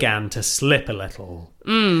 things began to slip a little.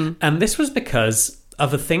 And this was because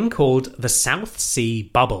of a thing called the South Sea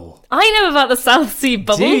Bubble. I know about the South Sea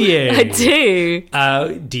Bubble. Do you? I do.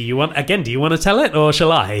 Do you want to tell it, or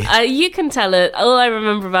shall I? You can tell it. All I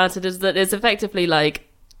remember about it is that it's effectively like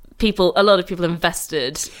a lot of people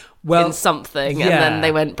invested in something and then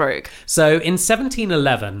they went broke. So in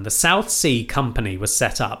 1711, the South Sea Company was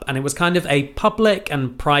set up, and it was kind of a public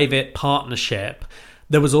and private partnership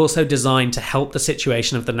that was also designed to help the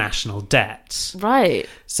situation of the national debt. Right.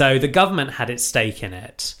 So the government had its stake in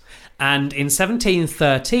it. And in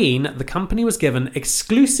 1713, the company was given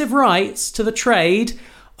exclusive rights to the trade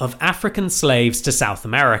of African slaves to South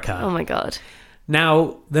America. Oh my god.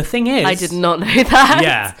 Now, the thing is... I did not know that.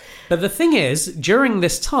 Yeah. But the thing is, during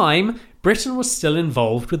this time, Britain was still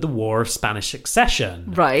involved with the War of Spanish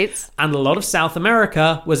Succession. Right. And a lot of South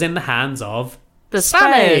America was in the hands of The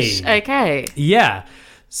Spain. Spanish. Okay. Yeah.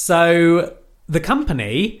 So the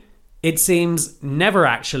company, it seems, never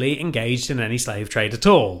actually engaged in any slave trade at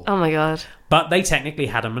all. Oh my god. But they technically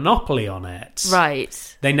had a monopoly on it.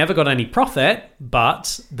 Right. They never got any profit,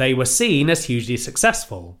 but they were seen as hugely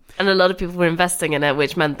successful. And a lot of people were investing in it,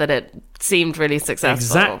 which meant that it seemed really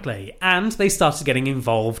successful. Exactly. And they started getting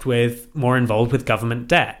more involved with government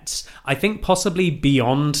debt. I think possibly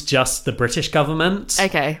beyond just the British government.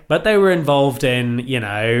 Okay. But they were involved in,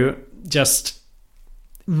 just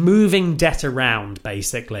moving debt around,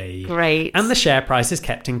 basically. Great. And the share prices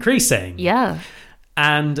kept increasing. Yeah.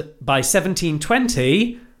 And by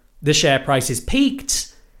 1720, the share prices peaked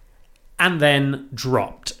and then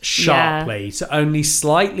dropped sharply to only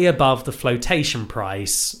slightly above the flotation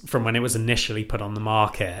price from when it was initially put on the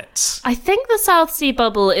market. I think the South Sea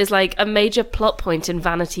Bubble is like a major plot point in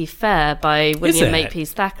Vanity Fair by William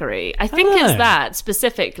Makepeace Thackeray. I think it's that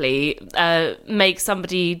specifically makes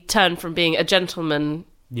somebody turn from being a gentleman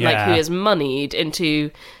who is moneyed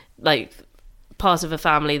into like part of a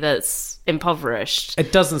family that's impoverished.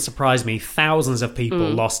 It doesn't surprise me. Thousands of people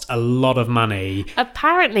lost a lot of money.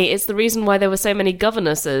 Apparently, it's the reason why there were so many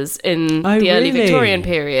governesses in the early Victorian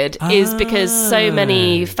period is because so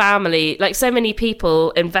many so many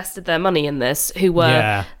people invested their money in this who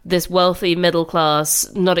were this wealthy middle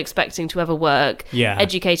class, not expecting to ever work,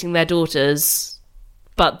 educating their daughters,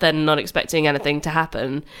 but then not expecting anything to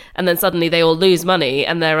happen. And then suddenly they all lose money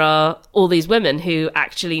and there are all these women who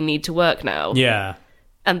actually need to work now. Yeah.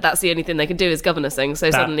 And that's the only thing they can do is governessing.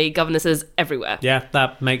 So suddenly governesses everywhere. Yeah,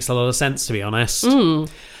 that makes a lot of sense, to be honest.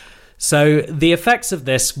 So the effects of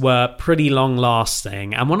this were pretty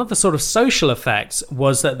long-lasting. And one of the sort of social effects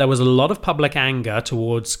was that there was a lot of public anger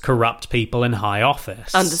towards corrupt people in high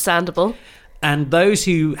office. Understandable. And those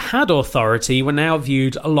who had authority were now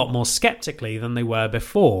viewed a lot more skeptically than they were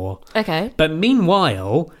before. Okay. But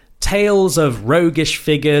meanwhile, tales of roguish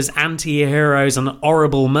figures, anti-heroes, and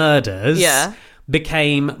horrible murders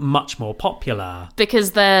became much more popular.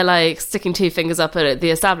 Because they're like sticking two fingers up at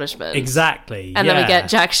the establishment. Exactly. And then we get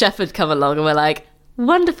Jack Shepherd come along and we're like,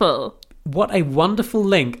 wonderful. What a wonderful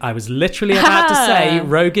link. I was literally about to say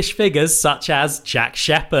roguish figures such as Jack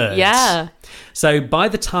Shepherd. Yeah. So by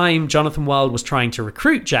the time Jonathan Wild was trying to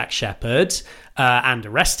recruit Jack Shepherd and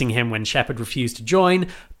arresting him when Shepherd refused to join,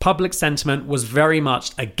 public sentiment was very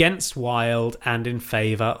much against Wild and in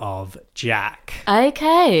favour of Jack.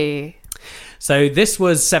 Okay. So this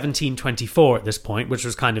was 1724 at this point, which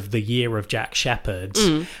was kind of the year of Jack Shepherd.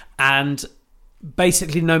 And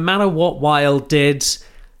basically, no matter what Wild did,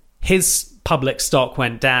 his public stock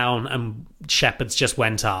went down and Shepherd's just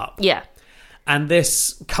went up. Yeah. And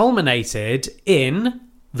this culminated in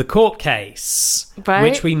the court case,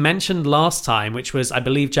 which we mentioned last time, which was, I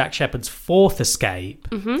believe, Jack Shepherd's fourth escape.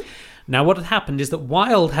 Now, what had happened is that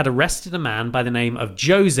Wild had arrested a man by the name of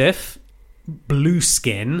Joseph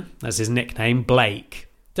Blueskin, as his nickname, Blake.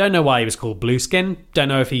 Don't know why he was called Blueskin. Don't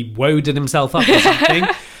know if he woaded himself up or something.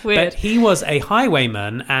 But he was a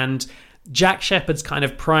highwayman and Jack Shepherd's kind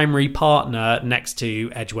of primary partner next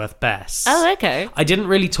to Edgeworth Bess. Oh, okay. I didn't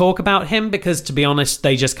really talk about him because, to be honest,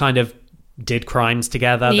 they just kind of did crimes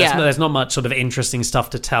together. There's not much sort of interesting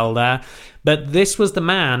stuff to tell there. But this was the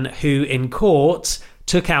man who, in court,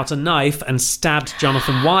 took out a knife and stabbed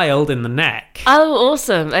Jonathan Wild in the neck. Oh,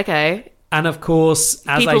 awesome. Okay. And of course,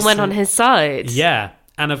 as people went on his side. Yeah.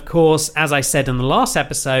 And of course, as I said in the last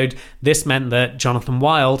episode, this meant that Jonathan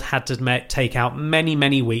Wild had to take out many,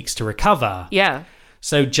 many weeks to recover. Yeah.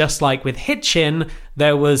 So just like with Hitchin,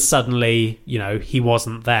 there was suddenly, he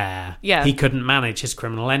wasn't there. Yeah. He couldn't manage his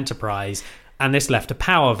criminal enterprise. And this left a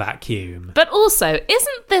power vacuum. But also,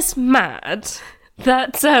 isn't this mad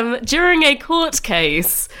that during a court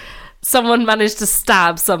case, someone managed to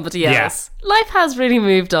stab somebody else? Yeah. Life has really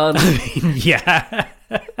moved on. Yeah.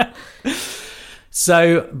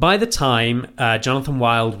 So by the time Jonathan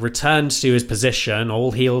Wild returned to his position,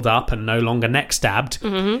 all healed up and no longer neck stabbed,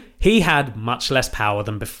 he had much less power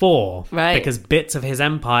than before. Right. Because bits of his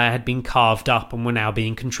empire had been carved up and were now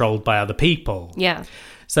being controlled by other people. Yeah.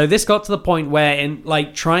 So this got to the point where, in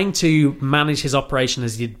trying to manage his operation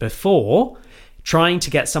as he did before, trying to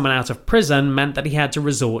get someone out of prison meant that he had to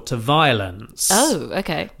resort to violence. Oh,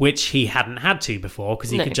 okay. Which he hadn't had to before because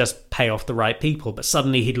he could just pay off the right people. But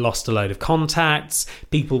suddenly he'd lost a load of contacts.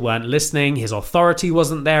 People weren't listening. His authority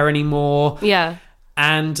wasn't there anymore. Yeah.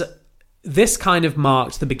 And this kind of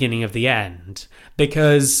marked the beginning of the end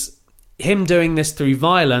because him doing this through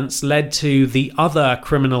violence led to the other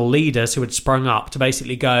criminal leaders who had sprung up to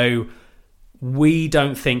basically go, we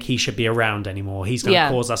don't think he should be around anymore. He's going to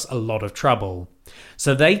cause us a lot of trouble.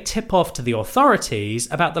 So they tip off to the authorities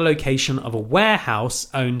about the location of a warehouse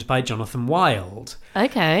owned by Jonathan Wild.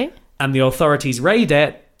 Okay. And the authorities raid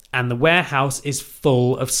it, and the warehouse is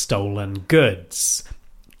full of stolen goods.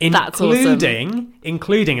 That's awesome.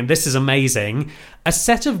 Including, and this is amazing, a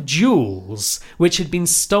set of jewels which had been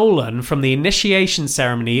stolen from the initiation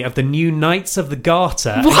ceremony of the new Knights of the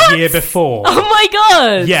Garter a year before. Oh my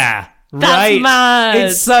god! Yeah, That's right? mad.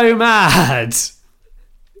 It's so mad.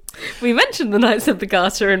 We mentioned the Knights of the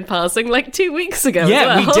Garter in passing like 2 weeks ago.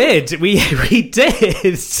 Yeah, as well. we did. We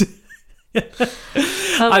did.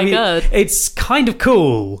 Oh my god. It's kind of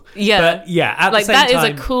cool. Yeah. But yeah, at Like, the same time,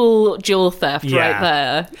 that is a cool jewel theft right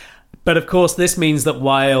there. But of course, this means that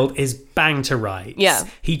Wilde is bang to rights. Yeah.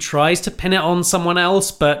 He tries to pin it on someone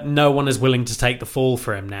else, but no one is willing to take the fall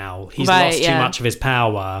for him now. He's lost too much of his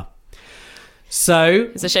power. So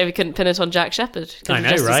It's a shame we couldn't pin it on Jack Shepherd. I know,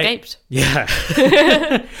 he just right? escaped. Yeah.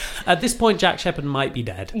 At this point, Jack Shepherd might be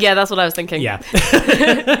dead. Yeah, that's what I was thinking. Yeah.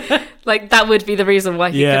 Like, that would be the reason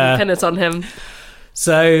why he couldn't pin it on him.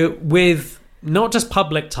 So with not just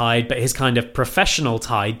public tide, but his kind of professional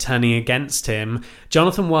tide turning against him,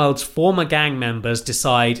 Jonathan Wilde's former gang members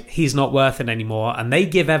decide he's not worth it anymore, and they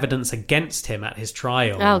give evidence against him at his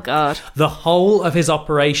trial. Oh, God. The whole of his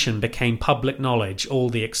operation became public knowledge. All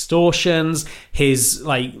the extortions, his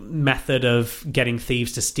method of getting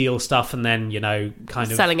thieves to steal stuff and then,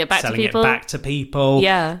 kind of selling it back to people.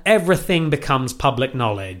 Yeah. Everything becomes public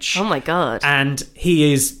knowledge. Oh, my God. And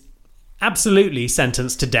he is absolutely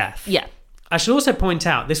sentenced to death. Yeah. I should also point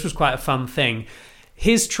out, this was quite a fun thing.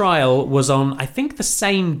 His trial was on, I think, the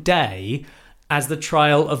same day as the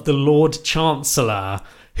trial of the Lord Chancellor,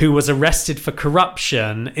 who was arrested for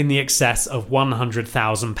corruption in the excess of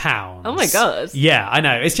 £100,000. Oh my God. Yeah, I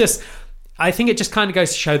know. It's just, I think it just kind of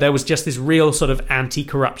goes to show there was just this real sort of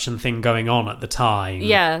anti-corruption thing going on at the time.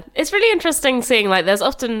 Yeah. It's really interesting seeing, there's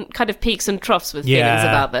often kind of peaks and troughs with feelings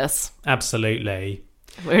about this. Absolutely.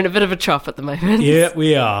 We're in a bit of a trough at the moment. Yeah,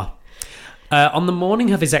 we are. On the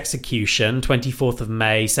morning of his execution, 24th of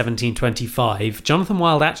May, 1725, Jonathan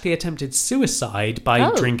Wilde actually attempted suicide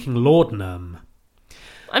by drinking laudanum.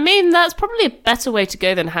 I mean, that's probably a better way to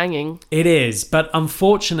go than hanging. It is, but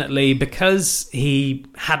unfortunately, because he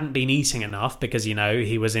hadn't been eating enough, because,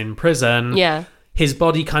 he was in prison, his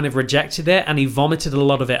body kind of rejected it, and he vomited a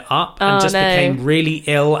lot of it up and became really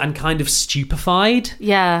ill and kind of stupefied.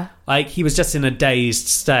 Yeah. He was just in a dazed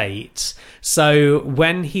state. So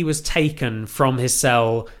when he was taken from his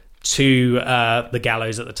cell to the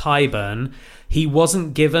gallows at the Tyburn, he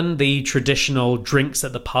wasn't given the traditional drinks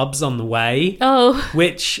at the pubs on the way. Oh.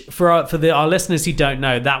 Which, for our listeners who don't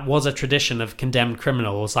know, that was a tradition of condemned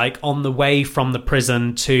criminals. On the way from the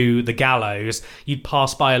prison to the gallows, you'd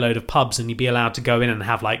pass by a load of pubs and you'd be allowed to go in and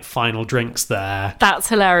have, final drinks there. That's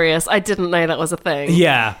hilarious. I didn't know that was a thing.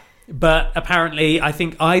 Yeah. But apparently, I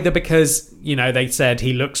think either because, they said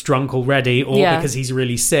he looks drunk already or because he's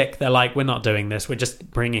really sick, they're like, we're not doing this. We're just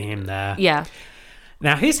bringing him there. Yeah.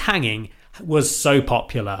 Now, his hanging was so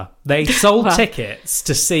popular. They sold tickets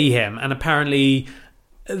to see him, and apparently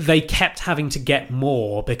they kept having to get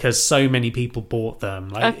more because so many people bought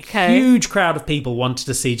them. A huge crowd of people wanted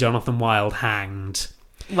to see Jonathan Wilde hanged.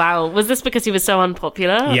 Wow. Was this because he was so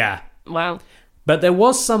unpopular? Yeah. Wow. But there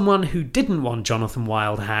was someone who didn't want Jonathan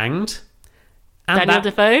Wilde hanged. And Daniel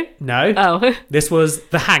Defoe? No. Oh. This was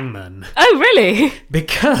the hangman. Oh, really?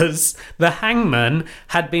 Because the hangman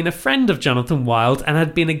had been a friend of Jonathan Wilde and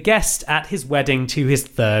had been a guest at his wedding to his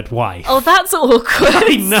third wife. Oh, that's awkward.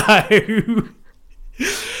 I know.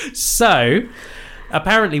 So,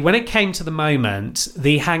 apparently, when it came to the moment,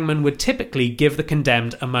 the hangman would typically give the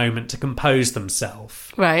condemned a moment to compose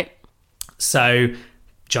themselves. Right. So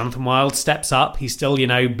Jonathan Wilde steps up. He's still,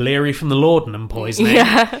 bleary from the laudanum poisoning.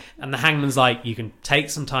 Yeah. And the hangman's like, you can take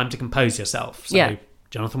some time to compose yourself. So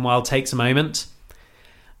Jonathan Wilde takes a moment.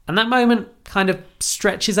 And that moment kind of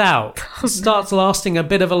stretches out. Starts lasting a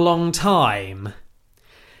bit of a long time.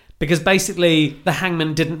 Because basically, the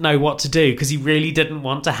hangman didn't know what to do because he really didn't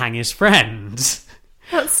want to hang his friend.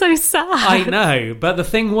 That's so sad. I know. But the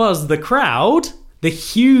thing was, the crowd... The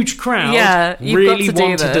huge crowd really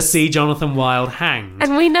wanted to see Jonathan Wilde hanged.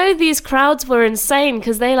 And we know these crowds were insane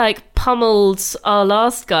because they pummeled our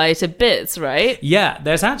last guy to bits, right? Yeah,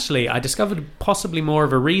 there's actually, I discovered possibly more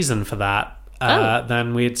of a reason for that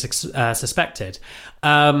than we had suspected.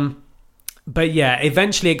 But yeah,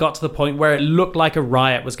 eventually it got to the point where it looked like a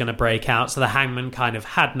riot was going to break out, so the hangman kind of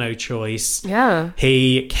had no choice. Yeah.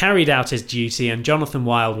 He carried out his duty and Jonathan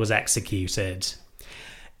Wilde was executed.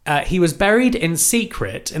 He was buried in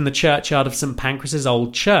secret in the churchyard of St Pancras'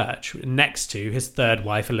 Old Church, next to his third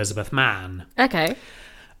wife, Elizabeth Mann. Okay.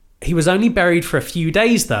 He was only buried for a few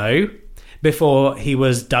days, though, before he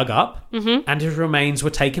was dug up, and his remains were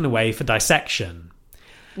taken away for dissection.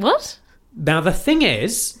 What? Now, the thing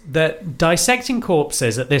is that dissecting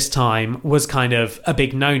corpses at this time was kind of a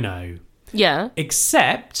big no-no. Yeah.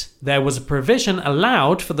 Except there was a provision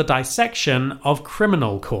allowed for the dissection of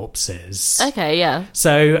criminal corpses. Okay, yeah.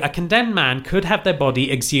 So a condemned man could have their body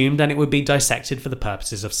exhumed and it would be dissected for the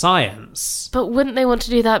purposes of science. But wouldn't they want to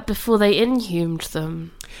do that before they inhumed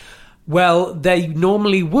them? Well, they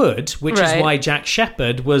normally would, which Right. is why Jack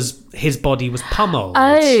Shepherd his body was pummeled.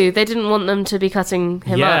 Oh, they didn't want them to be cutting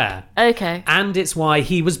him Yeah. up. Okay. And it's why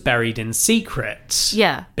he was buried in secret.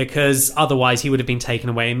 Yeah. Because otherwise he would have been taken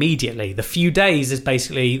away immediately. The few days is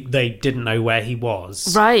basically they didn't know where he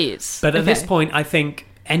was. Right. But at this Okay. point, I think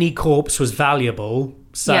any corpse was valuable.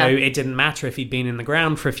 So Yeah. it didn't matter if he'd been in the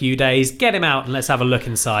ground for a few days. Get him out and let's have a look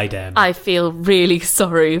inside him. I feel really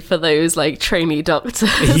sorry for those, like, trainee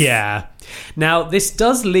doctors. Yeah. Now, this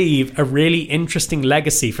does leave a really interesting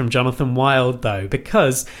legacy from Jonathan Wild, though,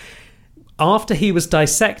 because after he was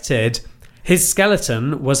dissected, his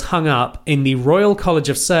skeleton was hung up in the Royal College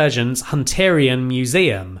of Surgeons Hunterian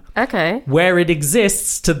Museum, Okay. where it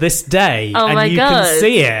exists to this day. Oh and my you God. can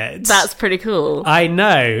see it. That's pretty cool. I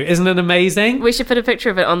know. Isn't it amazing? We should put a picture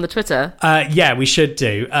of it on the Twitter. Yeah, we should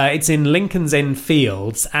do. It's in Lincoln's Inn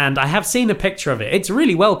Fields, and I have seen a picture of it. It's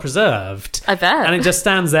really well preserved. I bet. And it just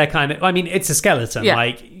stands there kind of... I mean, it's a skeleton. Yeah.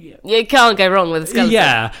 Like, You can't go wrong with a skeleton.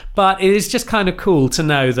 yeah, but it is just kind of cool to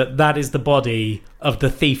know that that is the body of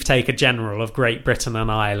the thief-taker general of Great Britain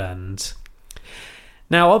and Ireland.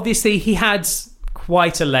 Now, obviously, he had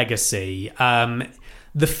quite a legacy.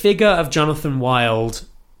 The figure of Jonathan Wild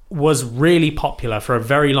was really popular for a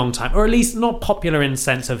very long time, or at least not popular in the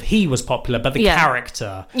sense of he was popular, but the Yeah.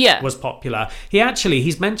 character Yeah. was popular.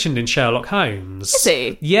 He's mentioned in Sherlock Holmes. Is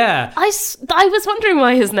he? Yeah. I was wondering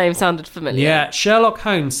why his name sounded familiar. Yeah, Sherlock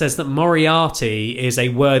Holmes says that Moriarty is a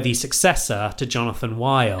worthy successor to Jonathan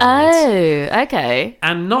Wild. Oh, okay.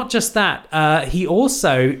 And not just that, he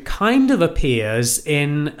also kind of appears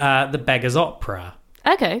in The Beggar's Opera,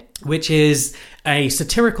 Okay. which is a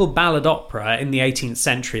satirical ballad opera in the 18th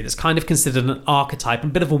century that's kind of considered an archetype, a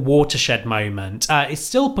bit of a watershed moment. It's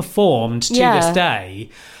still performed to Yeah. this day.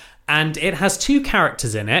 And it has two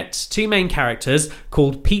characters in it, two main characters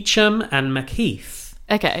called Peachum and Macheath.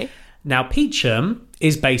 Okay. Now, Peachum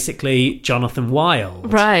is basically Jonathan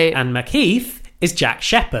Wild. Right. And Macheath is Jack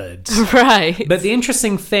Shepherd. Right. But the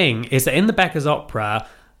interesting thing is that in the Beggar's Opera,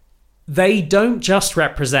 they don't just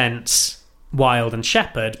represent Wild and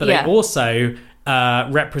Shepherd, but Yeah. they also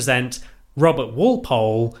represent Robert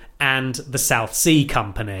Walpole and the South Sea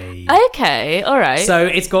Company. Okay, all right. So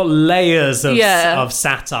it's got layers of, Yeah. of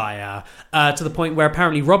satire to the point where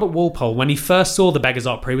apparently Robert Walpole, when he first saw the Beggar's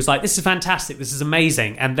Opera, he was like, "This is fantastic, this is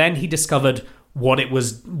amazing," and then he discovered what it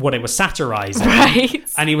was satirizing, Right.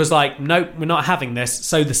 and he was like, "Nope, we're not having this."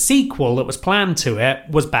 So the sequel that was planned to it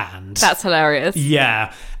was banned. That's hilarious.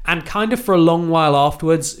 Yeah. And kind of for a long while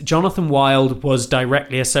afterwards, Jonathan Wild was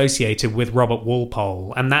directly associated with Robert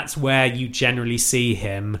Walpole, and that's where you generally see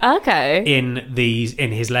him Okay. in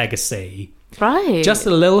his legacy. Right. Just a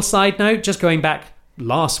little side note, just going back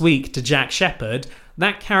last week to Jack Shepherd,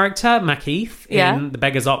 that character, Macheath, Yeah. in The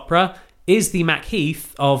Beggar's Opera, is the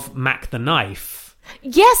Macheath of Mac the Knife.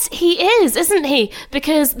 Yes, he is, isn't he?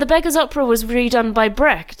 Because The Beggar's Opera was redone by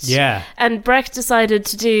Brecht. Yeah. And Brecht decided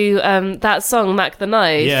to do that song, Mac the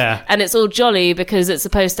Knife. Yeah. And it's all jolly because it's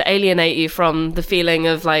supposed to alienate you from the feeling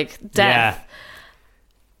of, like, death. Yeah.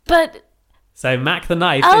 But... So Mac the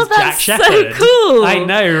Knife Oh, is Jack that's so Shepherd. cool. I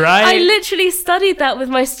know, right? I literally studied that with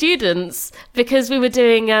my students because we were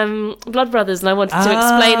doing Blood Brothers, and I wanted to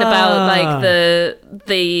explain about like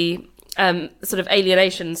the sort of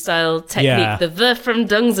alienation style technique, Yeah. the from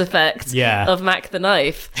Dungs effect Yeah. of Mac the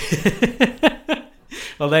Knife.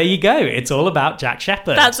 Well, there you go. It's all about Jack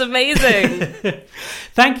Shepherd. That's amazing.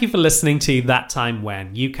 Thank you for listening to That Time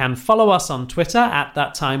When. You can follow us on Twitter at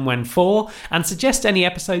ThatTimeWhen4 and suggest any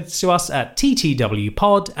episodes to us at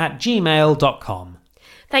ttwpod@gmail.com.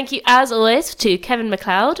 Thank you, as always, to Kevin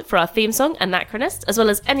MacLeod for our theme song, Anachronist, as well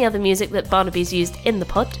as any other music that Barnaby's used in the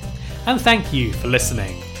pod. And thank you for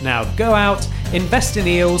listening. Now go out, invest in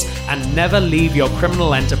eels, and never leave your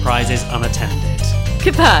criminal enterprises unattended.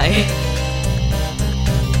 Goodbye.